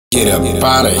Get up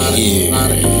out of here, my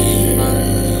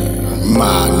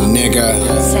nigga.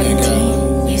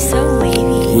 17, you so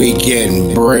wavy. We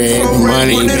getting bread,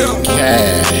 money,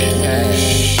 cash.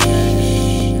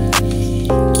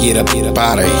 Get up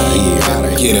out of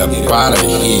here, get up out of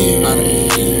here,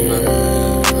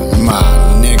 my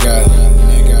nigga.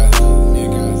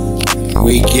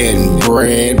 We getting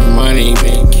bread, money,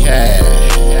 cash.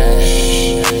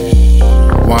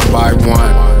 One by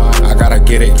one, I gotta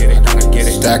get it.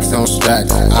 Stacks on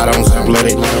stacks, I don't split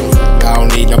it. I don't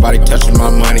need nobody touching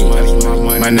my money.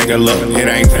 My nigga, look, it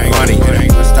ain't funny.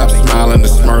 Stop smiling and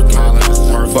smirking.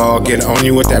 Fall, get on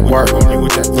you with that work,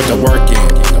 with the work in.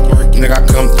 Nigga, I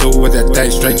come through with that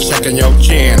thing straight checking your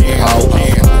chin. Oh,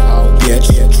 bitch,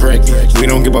 trick. We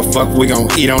don't give a fuck, we gon'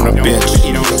 eat on a bitch.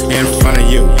 In front of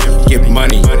you, get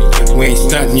money. We ain't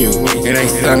stunting you, it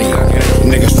ain't sunny.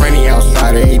 Niggas rainy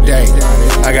outside every day.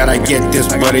 I gotta get this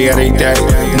buddy every day.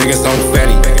 Niggas on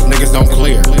Fetty, niggas on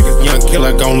Clear. Young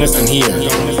Killer gon' listen here.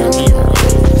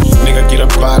 Nigga, get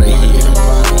up out of here.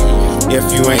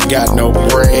 If you ain't got no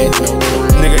bread,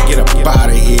 nigga, get up out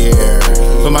of here.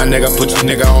 Put my nigga, put your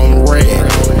nigga on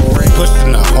red.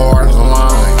 Pushing the hard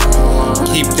line.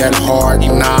 Keep that hard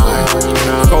 9.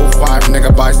 4-5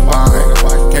 nigga by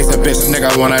spine. Case a bitch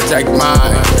nigga wanna take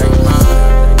mine.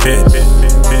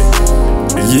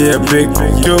 Yeah, big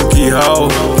dookie ho.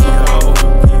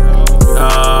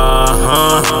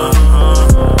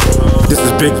 This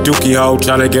is big dookie ho,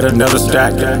 tryna get another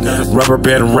stack. Rubber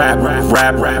band rap,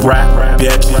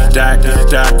 bitch, stack.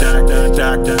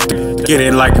 Get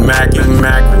in like Mac,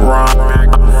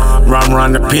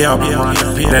 run the pimp.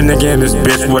 That nigga in this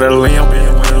bitch with a limp.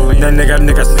 That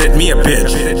nigga sent me a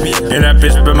bitch, and that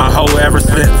bitch been my hoe ever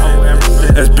since.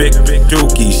 That's big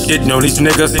dookie, shitting on these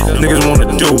niggas. Niggas wanna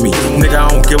do me, nigga, I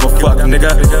don't give a fuck,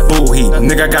 nigga. Boo heat,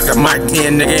 nigga, got the mic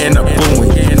 10, nigga, in the boonie,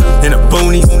 in the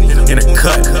boonies, in a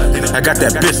cut. I got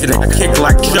that bitch in a kick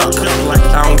like Chuck.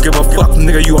 I don't give a fuck,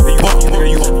 nigga, you a punk.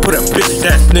 Put a bitch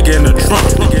ass nigga in the trunk,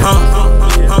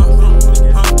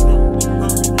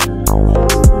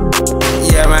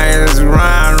 Yeah, man, it's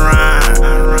rhyme.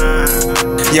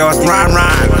 Yo, it's rhyme.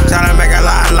 Tryna make a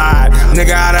lie.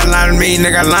 Nigga out of line me,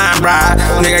 nigga line ride.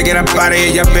 Nigga, get up out of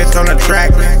here, your bitch on the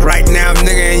track. Right now,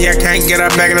 nigga, and you can't get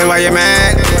up back in the way you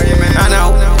mad. I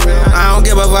know, I don't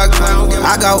give a fuck.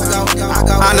 I go,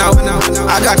 I know,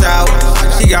 I got you out.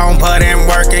 She gon' put in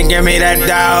work and give me that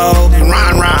dog.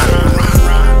 Rhyme.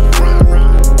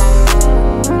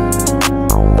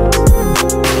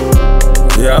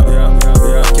 Yeah,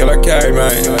 Killer K,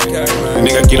 man.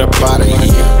 Nigga, get up out of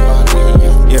here.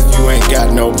 If you ain't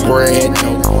got no bread,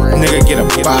 nigga, get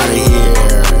up out of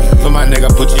here. Put my nigga,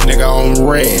 put your nigga on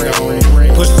red.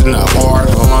 Pushing the hard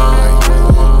line.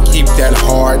 Keep that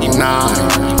hard 9.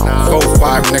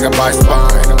 4-5 nigga by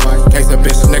spine. Case a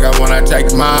bitch nigga wanna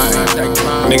take mine.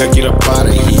 Nigga, get up out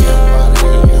of here.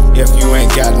 If you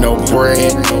ain't got no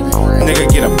bread, nigga,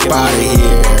 get up out of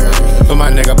here. Put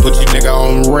my nigga, put your nigga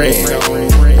on red.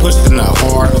 Pushing the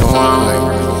hard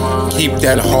line. Keep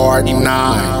that hard 9.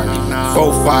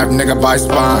 4-5 nigga by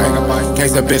spine.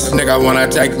 Case a bitch nigga wanna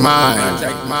take mine.